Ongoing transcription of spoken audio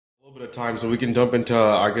little bit of time, so we can jump into,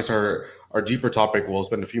 I guess, our deeper topic. We'll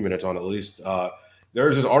spend a few minutes on at least.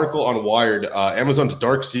 There's this article on Wired, Amazon's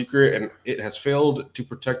dark secret, and it has failed to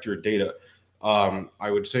protect your data. I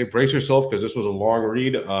would say brace yourself because this was a long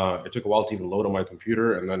read. It took a while to even load on my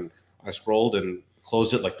computer, and then I scrolled and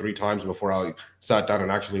closed it like three times before I sat down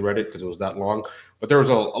and actually read it because it was that long. But there was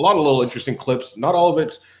a lot of little interesting clips. Not all of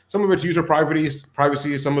it. Some of it's user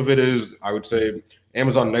privacy. Some of it is, I would say,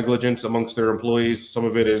 Amazon negligence amongst their employees. Some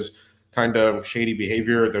of it is kind of shady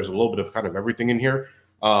behavior. There's a little bit of kind of everything in here.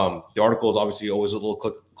 The article is obviously always a little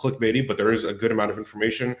clickbaity, but there is a good amount of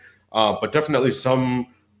information. But definitely some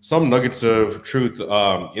nuggets of truth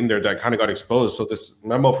in there that kind of got exposed. So this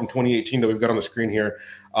memo from 2018 that we've got on the screen here,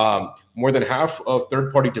 more than half of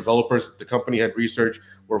third-party developers the company had researched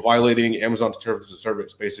were violating Amazon's terms of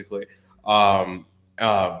service, basically.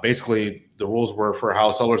 Basically, the rules were for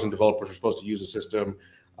how sellers and developers were supposed to use the system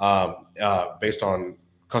based on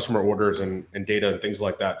customer orders and data and things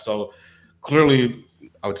like that. So clearly,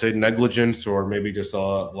 I would say negligence or maybe just a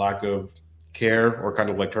lack of care or kind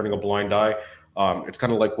of like turning a blind eye. It's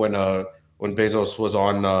kind of like when Bezos was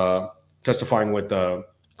on testifying with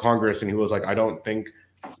Congress, and he was like, "I don't think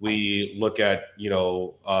we look at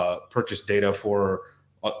purchase data for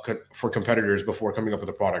competitors before coming up with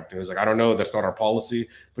a product." And he was like, "I don't know, that's not our policy."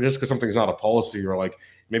 But just because something's not a policy, or like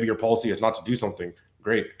maybe your policy is not to do something,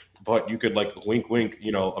 great. But you could like wink, wink,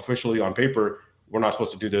 officially on paper, we're not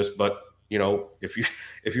supposed to do this, but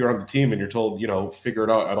if you're on the team and you're told, figure it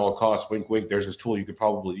out at all costs, wink, wink, there's this tool you could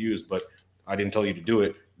probably use, but I didn't tell you to do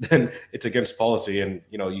it, then it's against policy. And,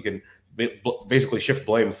 you can basically shift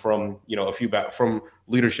blame from, from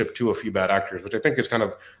leadership to a few bad actors, which I think is kind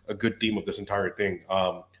of a good theme of this entire thing,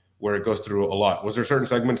 where it goes through a lot. Was there certain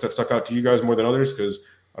segments that stuck out to you guys more than others? Because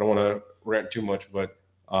I don't want to rant too much, but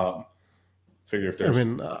figure if there's...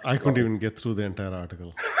 I couldn't even get through the entire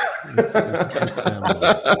article. It's damn long.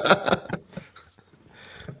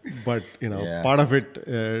 But part of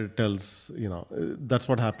it tells that's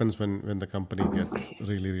what happens when the company gets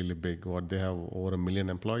really, really big. What they have over 1 million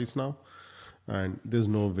employees now, and there's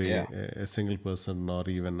no way a single person or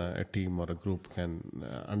even a team or a group can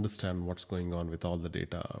understand what's going on with all the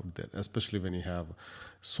data out there, especially when you have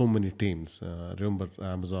so many teams. Remember,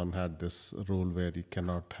 Amazon had this rule where you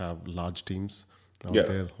cannot have large teams out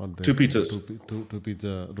there. Or two pizzas. Two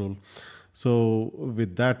pizza rule. So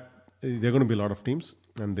with that, there are going to be a lot of teams,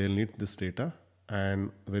 and they'll need this data,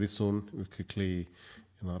 and very soon we quickly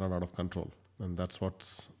run out of control. And that's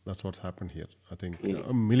what's happened here. I think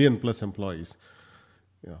 1 million plus employees.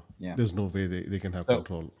 There's no way they can have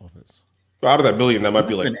control of this. Out of that billion, that might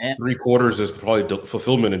be like 3/4 is probably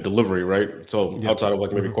fulfillment and delivery, right? So outside of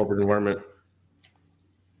like maybe corporate environment.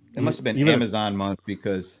 It must have been Amazon month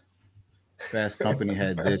because Fast Company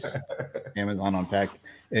had this Amazon Unpacked.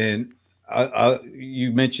 And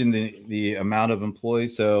you mentioned the amount of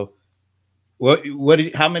employees. So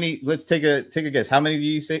how many? Let's take a guess. How many do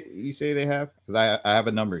you say they have? Because I have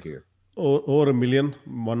a number here. Over 1 million,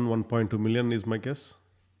 1.2 million is my guess.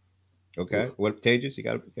 Okay. What Tejas? You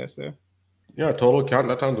got a guess there? Yeah, total count.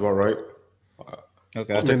 That sounds about right.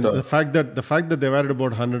 Okay. The fact that they've added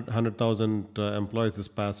about 100,000 employees this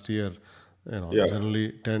past year,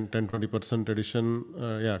 generally 10-20% addition.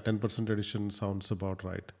 10% addition sounds about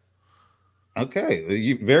right.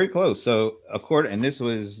 Okay, very close. So and this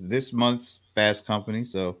was this month's Fast Company.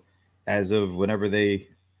 So as of whenever they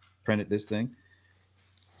printed this thing,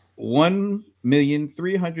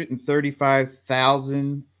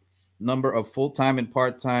 1,335,000 number of full-time and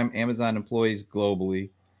part-time Amazon employees globally,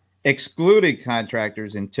 excluding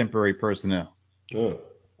contractors and temporary personnel. Oh.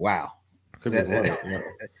 Wow. Could be more.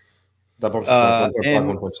 That bumps to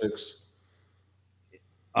 1.6.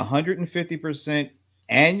 150%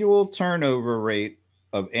 annual turnover rate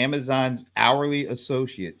of Amazon's hourly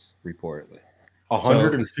associates, reportedly.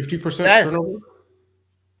 150% turnover?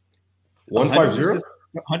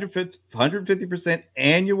 150%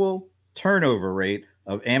 annual turnover rate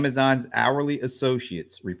of Amazon's hourly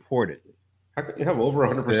associates, reportedly. How can you have over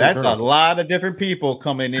 100%? That's turnover? A lot of different people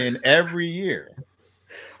coming in every year.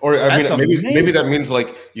 Or maybe that means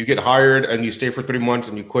like you get hired and you stay for 3 months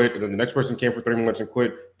and you quit, and then the next person came for 3 months and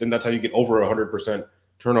quit. Then that's how you get over 100%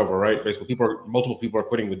 turnover, right? Basically, multiple people are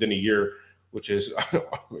quitting within a year, which is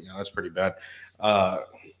that's pretty bad.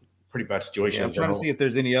 Pretty bad situation. Yeah, I'm trying to see if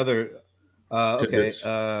there's any other. Okay.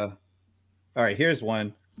 All right. Here's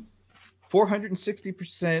one.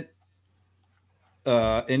 460%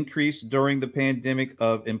 increase during the pandemic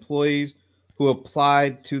of employees who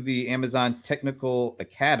applied to the Amazon Technical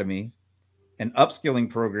Academy, an upskilling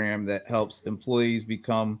program that helps employees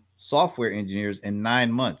become software engineers in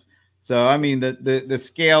 9 months. So I mean, the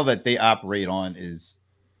scale that they operate on is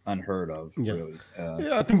unheard of, Yeah. really.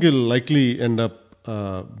 Yeah, I think it'll likely end up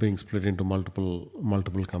being split into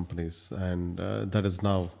multiple companies, and that is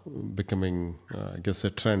now becoming, I guess, a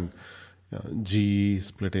trend. GE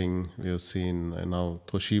splitting, we have seen, and now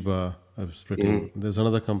Toshiba splitting. There's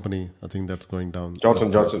another company, I think, that's going down.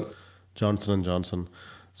 Johnson Johnson. Johnson and Johnson.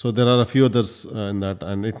 So there are a few others in that,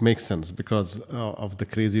 and it makes sense because of the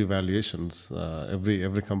crazy valuations.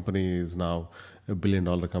 Every company is now $1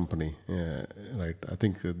 billion company, right? I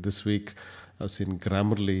think this week I've seen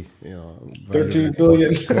Grammarly, 13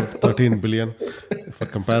 billion. 13 billion. For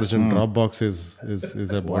comparison, Dropbox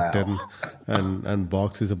is about Wow. 10, and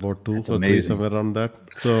Box is about 2 or 3, amazing. somewhere around that.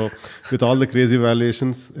 So with all the crazy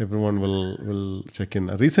valuations, everyone will check in.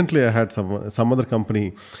 Recently, I had some other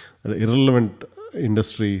company, an irrelevant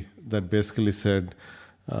industry, that basically said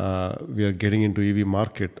we are getting into EV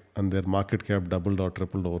market, and their market cap doubled or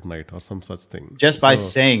tripled overnight, or some such thing. Just by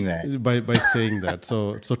saying that. By saying that.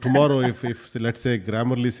 So tomorrow, if let's say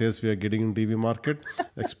Grammarly says we are getting into EV market,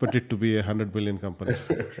 expect it to be a 100 billion company.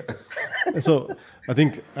 So I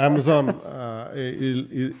think Amazon,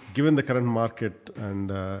 given the current market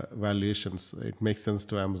and valuations, it makes sense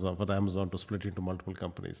for Amazon to split into multiple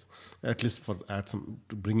companies, at least to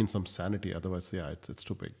bring in some sanity. Otherwise, yeah, it's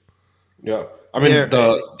too big. Yeah, I mean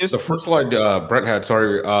the first slide Brent had,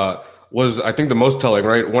 was I think the most telling,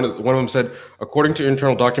 right? One of them said, according to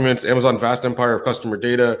internal documents, Amazon's vast empire of customer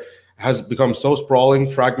data has become so sprawling,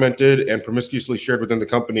 fragmented, and promiscuously shared within the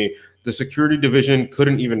company, the security division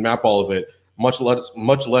couldn't even map all of it, much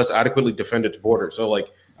less adequately defend its borders. So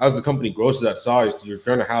like as the company grows to that size, you're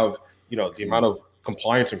going to have the amount of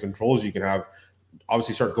compliance and controls you can have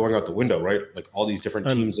obviously start going out the window, right? Like all these different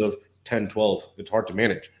teams of 10, 12, it's hard to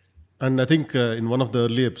manage. And I think in one of the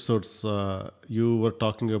early episodes, you were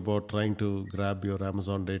talking about trying to grab your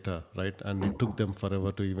Amazon data, right? And it took them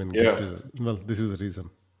forever to even get to. Well, this is the reason.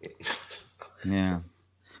 Yeah,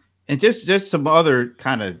 and just some other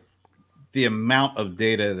kind of the amount of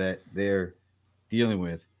data that they're dealing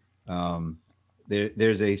with.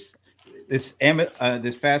 There's this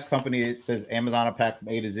fast company. It says Amazon Unpacked from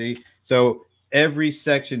A to Z. So every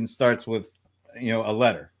section starts with a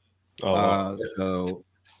letter. Oh, wow. So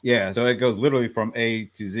it goes literally from A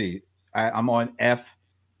to Z. I'm on F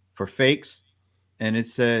for fakes, and it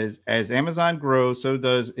says, as Amazon grows, so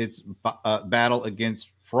does its battle against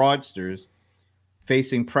fraudsters,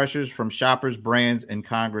 facing pressures from shoppers, brands, and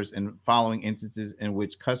Congress, and following instances in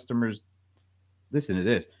which customers, listen to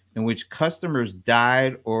this, in which customers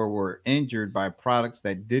died or were injured by products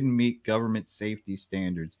that didn't meet government safety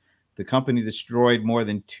standards. The company destroyed more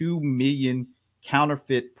than 2 million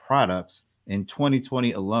counterfeit products in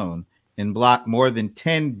 2020 alone, and blocked more than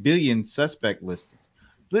 10 billion suspect listings.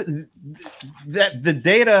 That the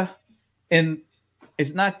data, and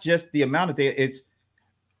it's not just the amount of data, it's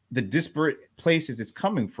the disparate places it's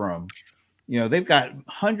coming from. They've got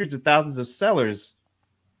hundreds of thousands of sellers,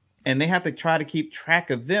 and they have to try to keep track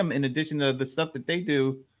of them in addition to the stuff that they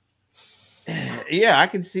do. Yeah, I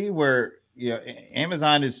can see where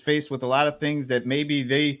Amazon is faced with a lot of things that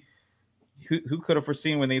maybe who could have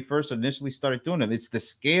foreseen when they first initially started doing it. It's the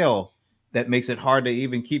scale that makes it hard to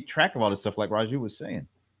even keep track of all this stuff, like Raju was saying.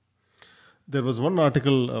 There was one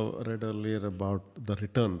article I read earlier about the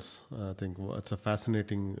returns. I think it's a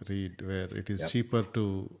fascinating read where it is cheaper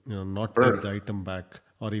to not take the item back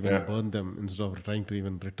or even burn them instead of trying to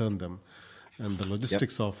even return them. And the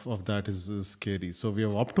logistics of that is scary. So we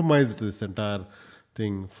have optimized this entire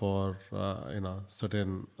thing for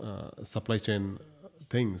certain supply chain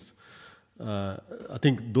things. I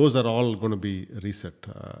think those are all going to be reset,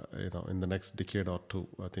 in the next decade or two.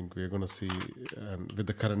 I think we're going to see, with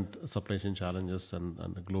the current supply chain challenges and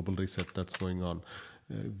the global reset that's going on,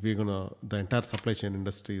 the entire supply chain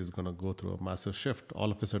industry is going to go through a massive shift. All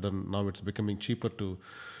of a sudden, now it's becoming cheaper to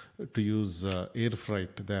use air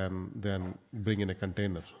freight than bring in a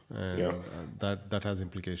container, and that has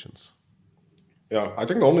implications. Yeah, I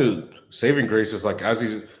think the only saving grace is like as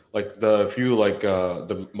these the few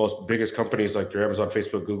the most biggest companies like your Amazon,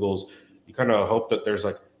 Facebook, Google's, you kind of hope that there's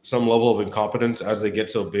some level of incompetence as they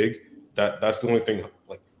get so big that's the only thing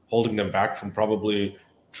holding them back from probably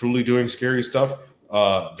truly doing scary stuff.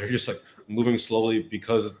 They're just moving slowly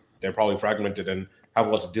because they're probably fragmented and have a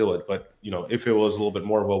lot to deal with. But if it was a little bit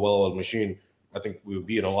more of a well-oiled machine, I think we would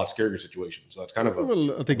be in a lot scarier situation. So that's kind of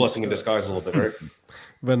a blessing in disguise a little bit, right?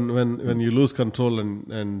 When you lose control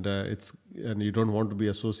and you don't want to be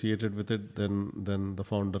associated with it, then the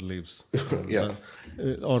founder leaves. Yeah.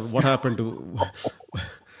 Or what happened to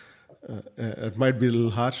It might be a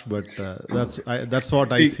little harsh, but that's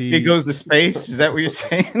what I see. He goes to space. Is that what you're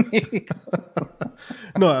saying?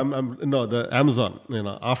 No, the Amazon.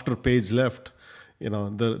 After Page left,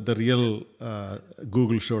 the real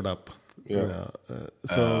Google showed up. Yeah.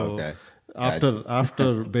 Okay.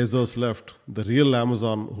 After Bezos left, the real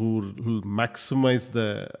Amazon who maximize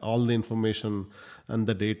all the information and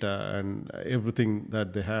the data and everything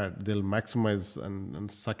that they had, they'll maximize and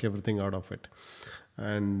suck everything out of it.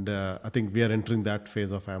 And I think we are entering that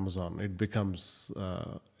phase of Amazon. It becomes,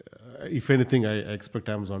 if anything, I expect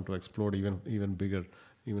Amazon to explode even bigger,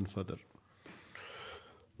 even further.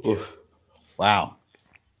 Oof. Wow.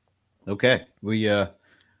 Okay, we're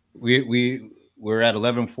at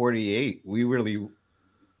 11:48.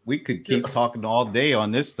 We could keep talking all day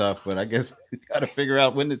on this stuff, but I guess we got to figure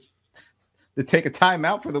out when to take a time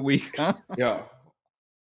out for the week, huh? Yeah.